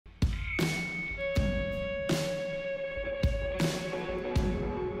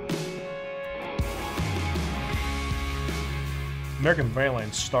American Van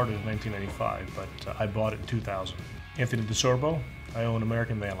Lines started in 1995, but I bought it in 2000. Anthony DeSorbo, I own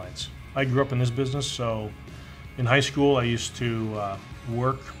American Van Lines. I grew up in this business, so in high school I used to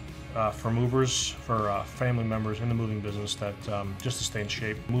work for movers, for family members in the moving business that just to stay in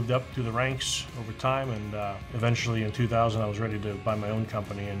shape. Moved up through the ranks over time, and eventually in 2000 I was ready to buy my own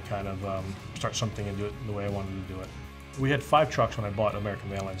company and kind of start something and do it the way I wanted to do it. We had 5 trucks when I bought American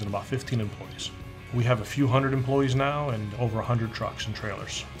Van Lines and about 15 employees. We have a few hundred employees now and over 100 trucks and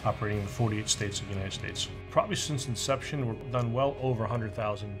trailers operating in 48 states of the United States. Probably since inception, we've done well over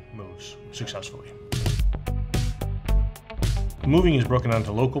 100,000 moves successfully. Moving is broken down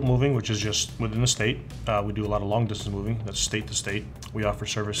to local moving, which is just within the state. We do a lot of long distance moving, that's state to state. We offer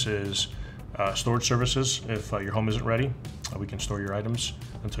services, storage services if your home isn't ready. We can store your items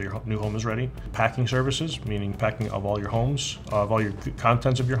until your new home is ready. Packing services, meaning packing of all your homes, of all your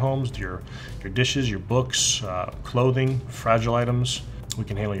contents of your homes, your dishes, your books, clothing, fragile items. We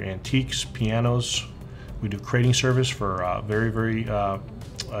can handle your antiques, pianos. We do crating service for very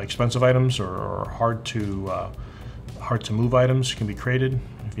expensive items or hard to move items can be crated.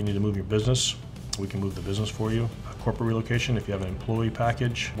 If you need to move your business, we can move the business for you. Corporate relocation, if you have an employee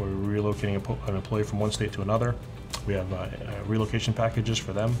package, we're relocating an employee from one state to another. We have relocation packages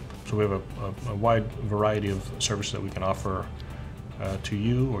for them. So we have a wide variety of services that we can offer to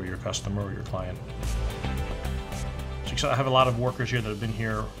you or your customer or your client. So I have a lot of workers here that have been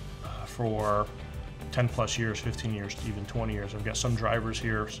here for 10 plus years, 15 years, even 20 years. I've got some drivers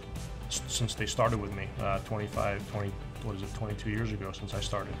here since they started with me, 22 years ago since I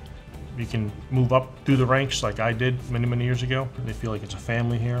started. You can move up through the ranks like I did many years ago. They feel like it's a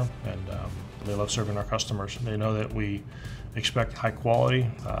family here, and they love serving our customers. They know that we expect high quality,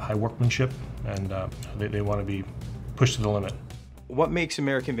 high workmanship, and they want to be pushed to the limit. What makes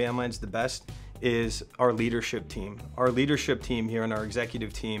American Van Lines the best is our leadership team. Our leadership team here and our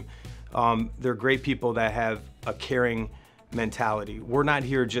executive team, they're great people that have a caring mentality. We're not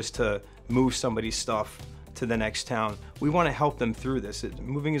here just to move somebody's stuff to the next town. We want to help them through this.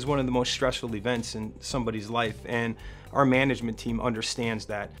 Moving is one of the most stressful events in somebody's life, and our management team understands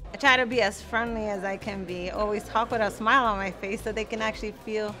that. I try to be as friendly as I can be, always talk with a smile on my face so they can actually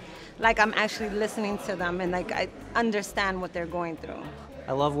feel like I'm actually listening to them and like I understand what they're going through.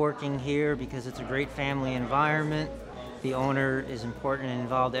 I love working here because it's a great family environment. The owner is important and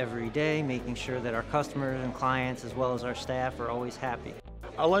involved every day, making sure that our customers and clients as well as our staff are always happy.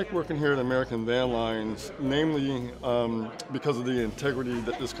 I like working here at American Van Lines, namely because of the integrity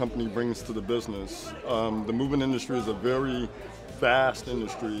that this company brings to the business. The moving industry is a very vast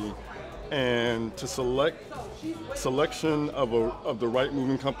industry, and to selection of the right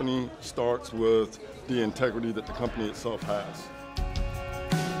moving company starts with the integrity that the company itself has.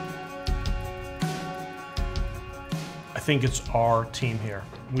 I think it's our team here.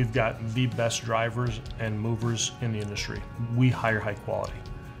 We've got the best drivers and movers in the industry. We hire high quality.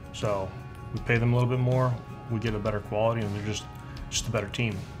 So we pay them a little bit more, we get a better quality, and they're just a better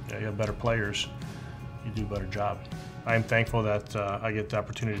team. You have better players, you do a better job. I am thankful that I get the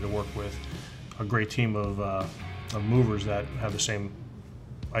opportunity to work with a great team of movers that have the same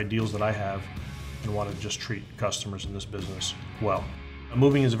ideals that I have and want to just treat customers in this business well.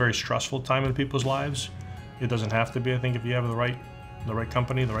 Moving is a very stressful time in people's lives. It doesn't have to be, I think, if you have the right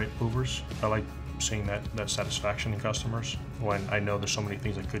company, the right movers. I like seeing that satisfaction in customers when I know there's so many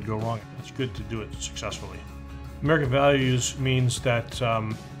things that could go wrong. It's good to do it successfully. American values means that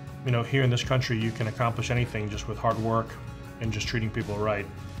here in this country you can accomplish anything just with hard work and just treating people right.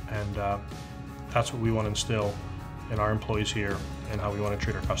 And that's what we want to instill in our employees here and how we want to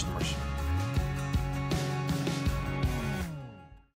treat our customers.